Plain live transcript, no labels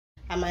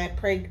Am I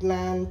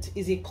pregnant?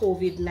 Is it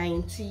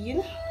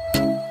COVID-19?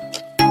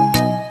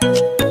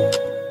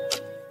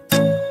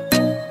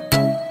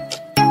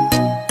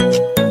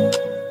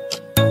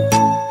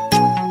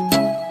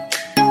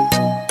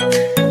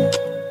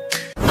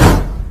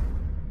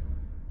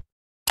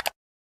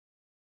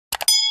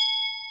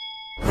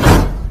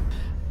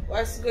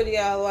 What's good,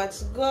 y'all?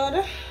 What's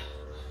good?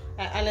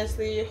 I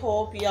honestly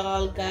hope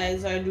y'all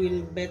guys are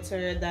doing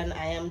better than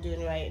I am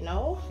doing right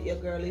now. Your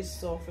girl is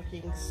so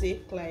freaking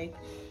sick. Like,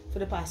 for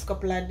the past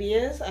couple of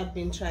days I've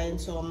been trying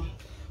some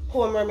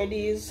home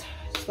remedies,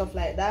 stuff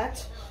like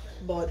that,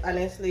 but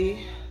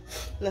honestly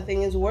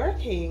nothing is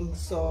working.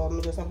 So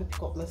I just have to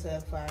pick up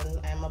myself and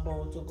I'm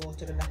about to go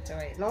to the doctor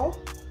right now.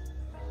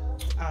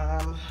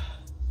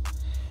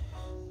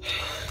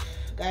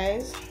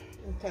 Guys,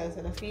 because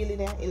the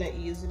feeling in a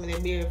easy, me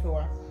the bear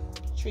for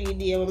 3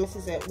 days when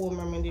Mrs. at home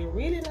remedy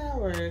really not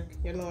work.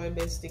 You know, the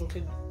best thing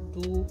to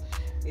do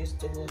is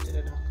to go to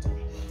the doctor.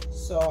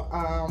 So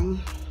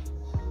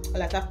a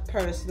lot of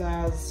person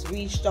has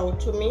reached out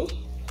to me,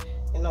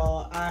 you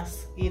know,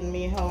 asking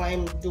me how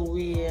I'm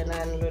doing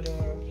and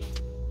little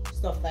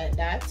stuff like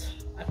that.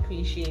 I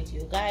appreciate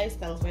you guys.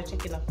 Thanks for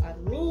checking up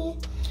on me.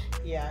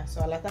 Yeah,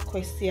 so a lot of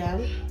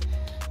questions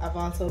have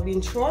also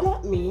been thrown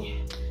at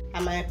me.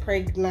 Am I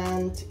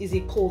pregnant? Is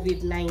it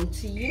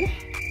COVID-19?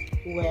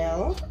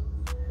 Well,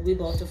 we're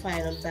about to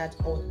find out that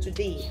out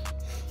today.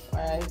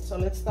 Alright, so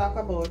let's talk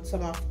about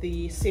some of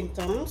the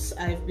symptoms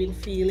I've been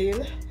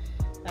feeling.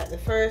 Like the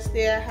first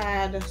day I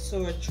had a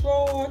sore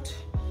throat,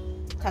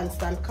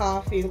 constant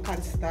coughing,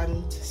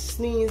 constant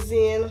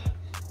sneezing,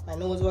 my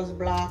nose was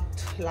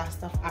blocked,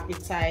 loss of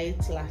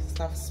appetite, loss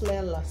of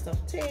smell, loss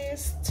of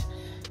taste.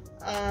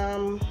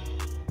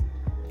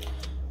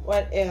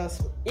 What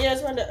else?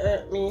 Ears when they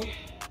hurt me,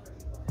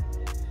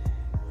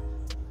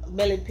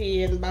 belly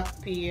pain,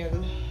 back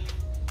pain,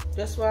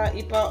 just want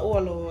if I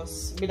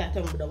almost been a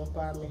tumble down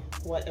for me,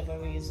 whatever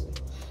reason,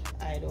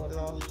 I don't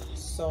know.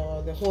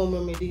 So the home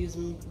remedies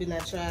been a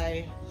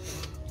try,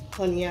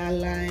 honey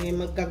and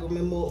lime, gargle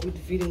my mouth with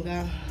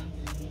vinegar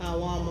and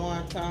warm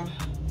water.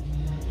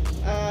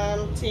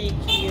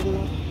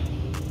 Taking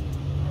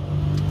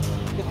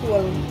the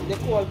cold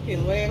pill, what you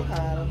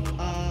call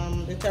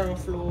the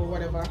Terraflow,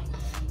 whatever,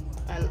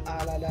 and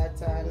all of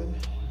that. And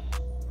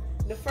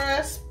the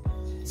first,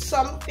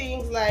 some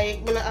things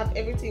like when I have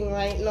everything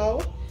right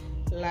now,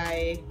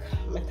 like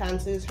my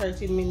tonsils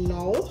hurting me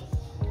now.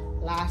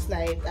 Last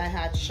night I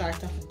had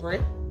short of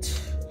breath.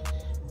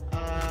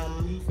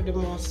 For the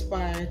most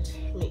part,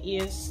 my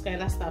ears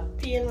kind of stop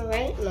pain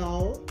right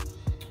now,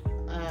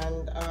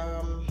 and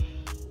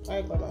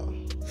I don't know.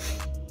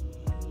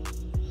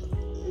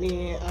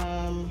 Me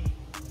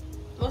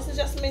mostly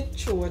just my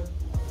throat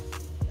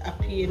a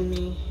pain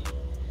me,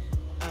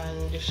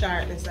 and the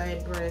shortness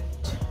of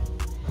breath.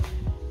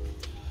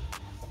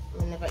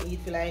 I never eat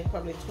for like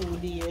probably 2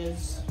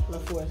 days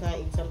before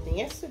I eat something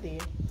yesterday.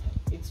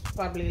 It's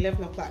probably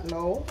 11 o'clock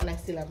now and I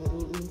still haven't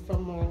eaten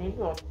from morning.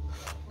 But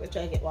I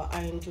try to get what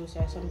orange juice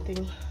or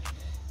something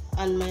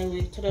on my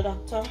way to the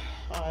doctor,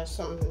 or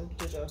something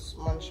to just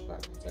munch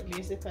back. So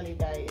basically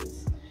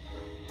guys,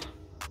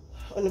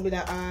 I'm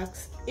gonna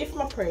ask if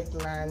I'm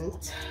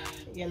pregnant.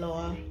 You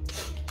know,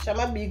 I'm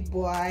a big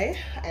boy,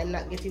 I'm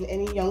not getting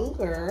any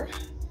younger.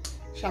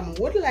 Sham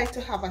would like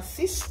to have a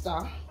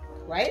sister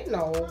right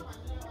now,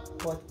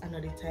 but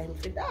another time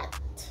for that.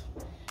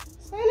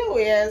 So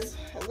anyways,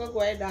 I'm gonna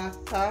go to the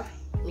doctor.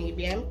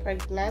 Maybe I'm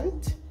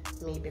pregnant,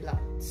 maybe not.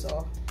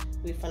 So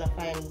we're gonna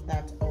find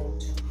that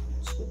out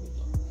today.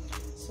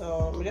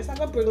 So I'm just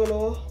gonna bring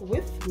you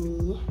with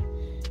me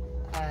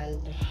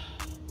and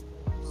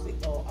see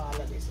how all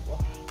of this go.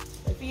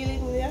 The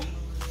feeling there,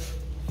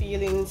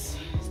 feelings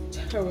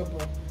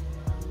terrible.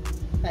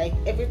 Like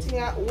everything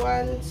at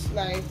once,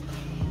 like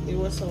it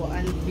was so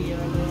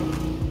unbearable.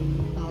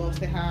 I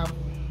mostly have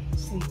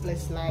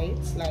sleepless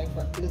nights. Like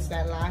for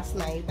instance, last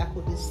night I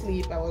couldn't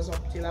sleep. I was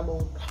up till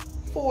about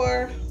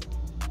 4.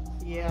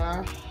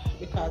 Yeah,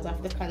 because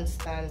of the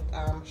constant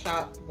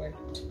sharp breath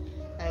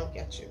I'm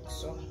catching.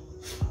 So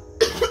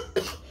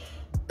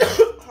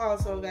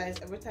also guys,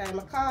 every time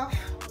I cough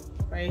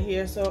right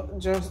here, so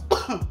just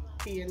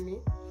pain me.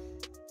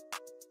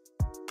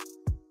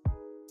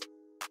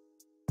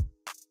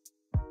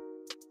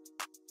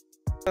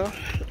 I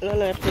don't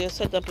know if they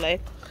set up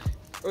like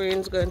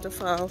rain's going to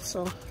fall,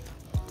 so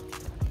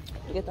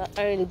get an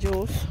orange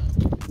juice.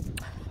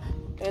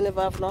 I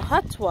never have no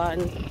hot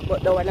one,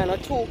 but the one are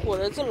not too cold,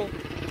 isn't it?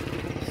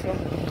 So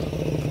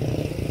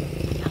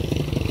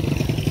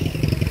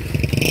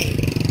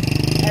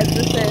as I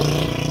said,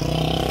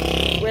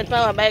 wait for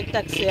my bike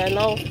taxi and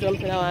now jump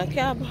in our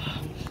cab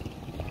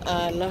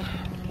and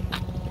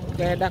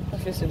get a doctor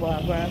to see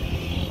what I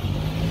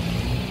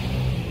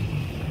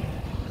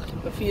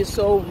feel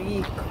so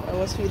weak. I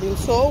was feeling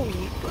so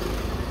weak,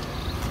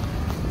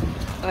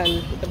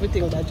 and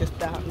everything that just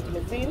happened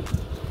to me.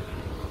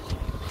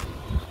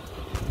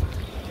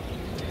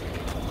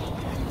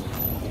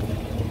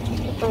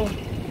 Oh.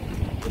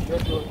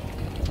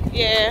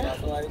 Yeah.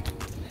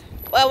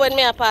 Well, when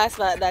me I pass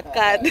that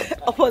card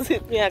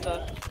opposite me I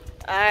go.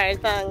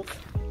 Alright, thanks.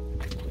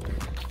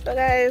 So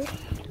guys,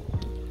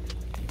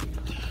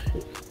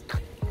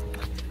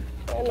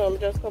 I know I'm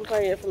just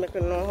comparing here for me to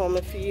know how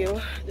I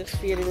feel. This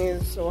feeling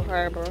is so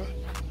horrible,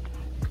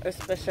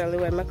 especially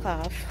when I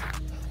cough.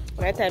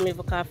 Every time I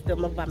cough, I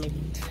vomit.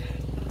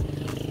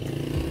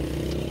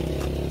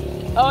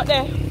 Out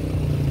there.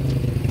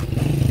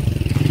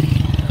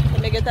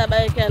 Let me get a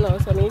bike here now,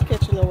 so I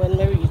catch you when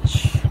I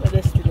reach my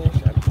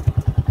destination.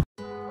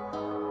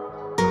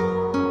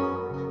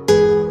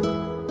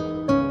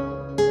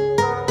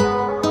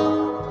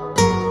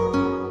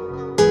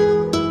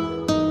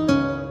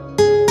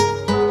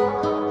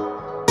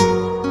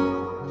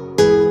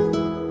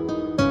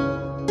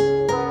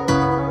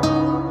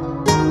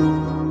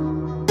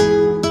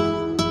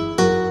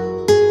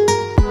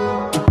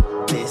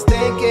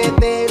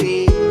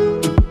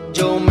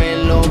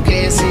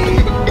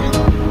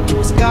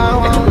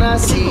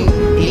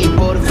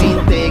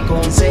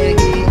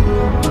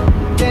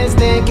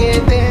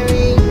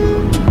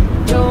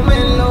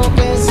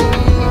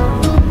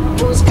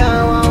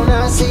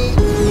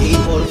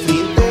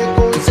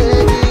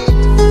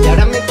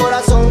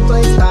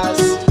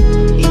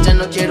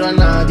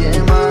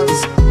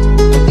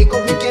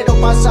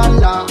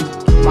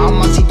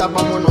 Mamacita,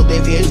 vámonos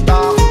de fiesta.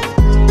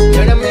 Y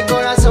ahora en mi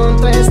corazón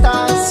tú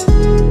estás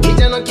y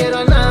ya no quiero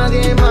a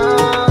nadie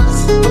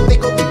más.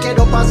 Contigo te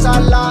quiero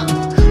pasarla.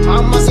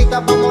 Mamacita,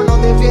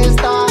 vámonos de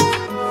fiesta.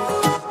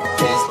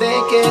 Desde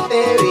que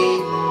te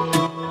vi,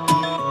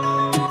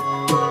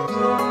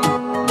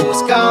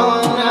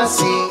 buscaba una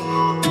así.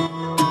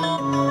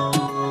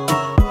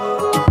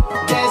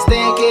 Desde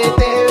que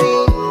te vi,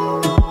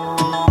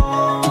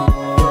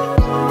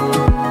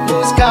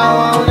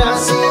 buscaba una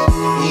así.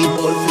 Y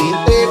por fin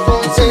te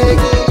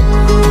conseguí.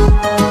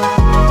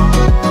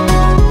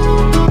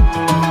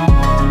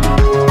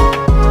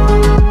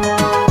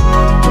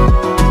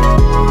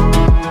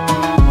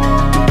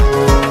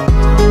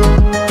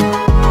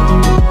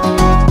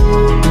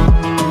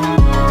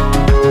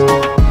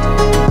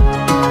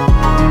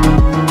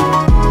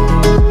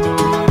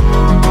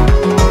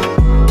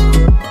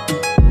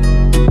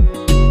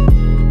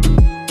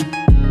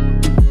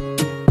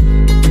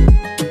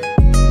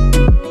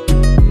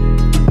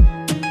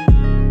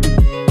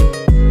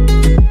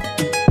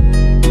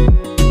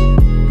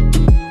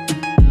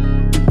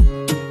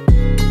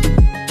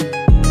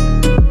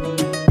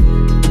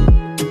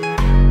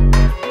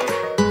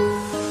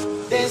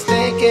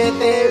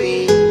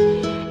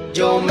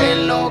 Yo me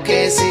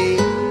enloquecí,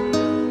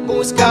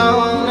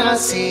 buscaba una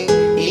así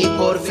y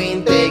por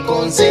fin te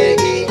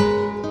conseguí.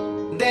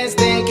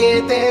 Desde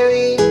que te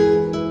vi,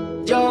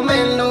 yo me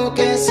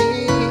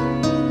enloquecí,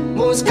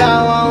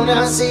 buscaba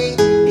una así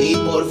y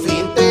por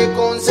fin te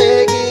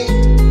conseguí.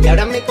 Y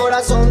ahora en mi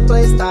corazón tú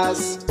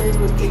estás. The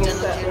good thing is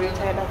that we're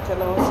tired after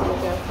now, so we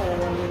can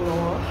finally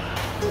know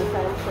if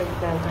I'm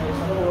pregnant or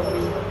if I'm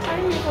overweight. I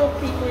even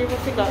people even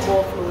figure out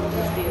more flu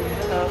these days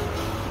because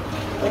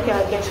we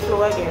can't get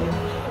flu again.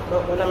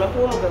 But when I'm a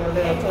home girl,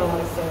 then I tell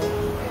myself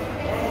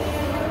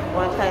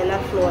what kind of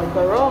flu I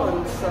go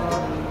around. So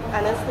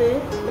honestly,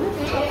 I'm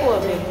not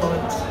COVID,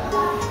 but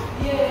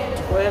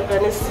we're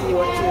gonna see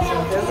what is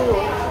what is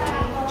what.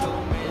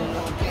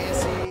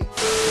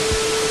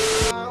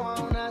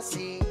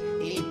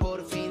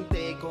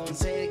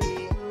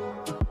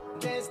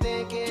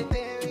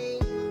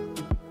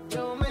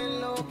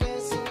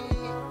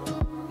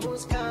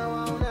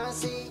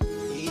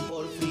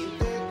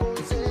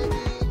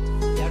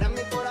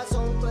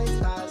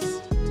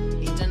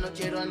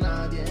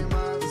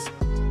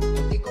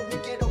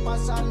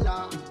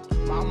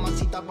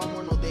 Mamacita,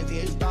 vámonos de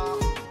fiesta.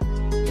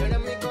 Y ahora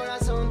en mi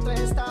corazón tú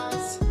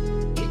estás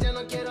y ya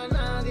no quiero a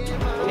nadie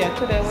más. Yeah,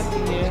 today was the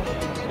 3rd.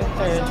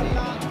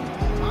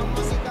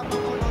 Mamacita,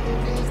 vámonos de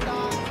fiesta.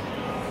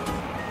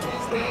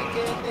 Desde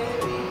que te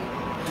vi,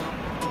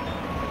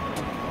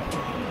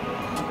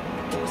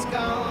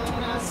 buscaba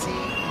una así.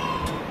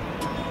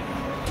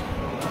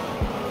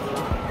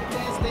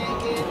 Desde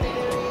que te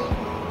vi.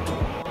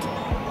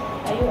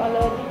 Are you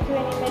allergic to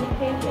any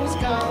medication?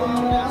 Buscaba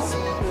una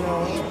así. No.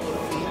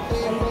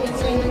 Are you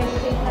taking any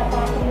medication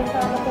apart from the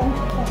pharmacon?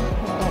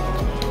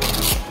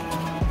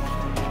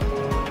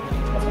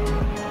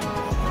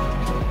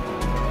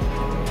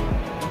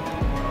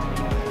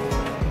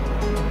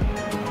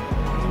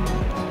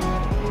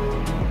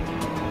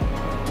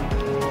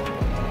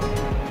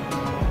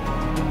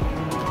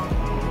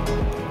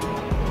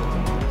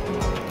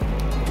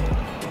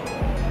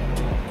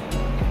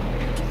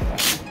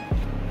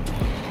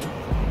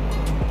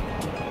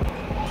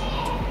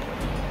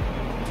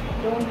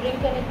 Don't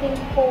drink anything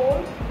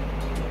cold,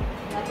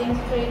 nothing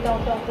straight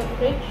out of the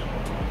fridge.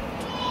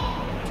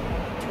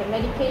 The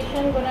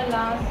medication gonna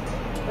last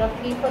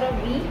roughly for a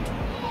week.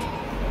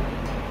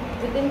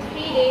 Within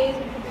 3 days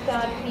you should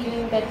start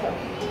feeling better.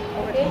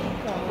 Okay?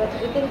 But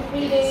within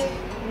 3 days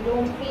you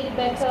don't feel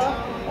better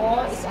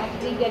or it's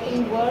actually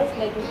getting worse,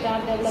 like you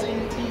start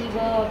developing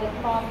fever or the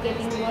cough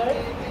getting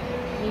worse,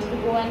 you need to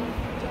go and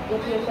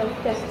get yourself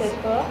tested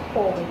for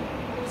COVID.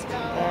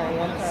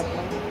 Alright, no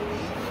problem.